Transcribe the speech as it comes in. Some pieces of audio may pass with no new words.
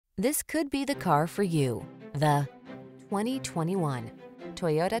This could be the car for you. The 2021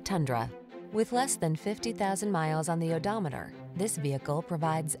 Toyota Tundra. With less than 50,000 miles on the odometer, this vehicle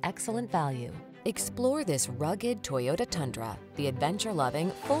provides excellent value. Explore this rugged Toyota Tundra, the adventure-loving,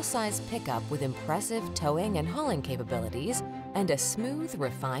 full-size pickup with impressive towing and hauling capabilities and a smooth,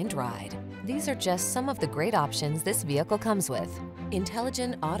 refined ride. These are just some of the great options this vehicle comes with: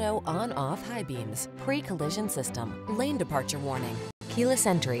 intelligent auto on-off high beams, pre-collision system, lane departure warning, keyless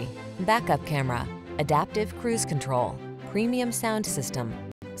entry, backup camera, adaptive cruise control, premium sound system,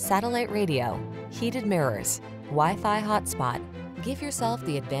 satellite radio, heated mirrors, Wi-Fi hotspot. Give yourself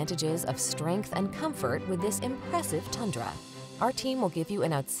the advantages of strength and comfort with this impressive Tundra. Our team will give you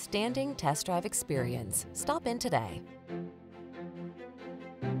an outstanding test drive experience. Stop in today.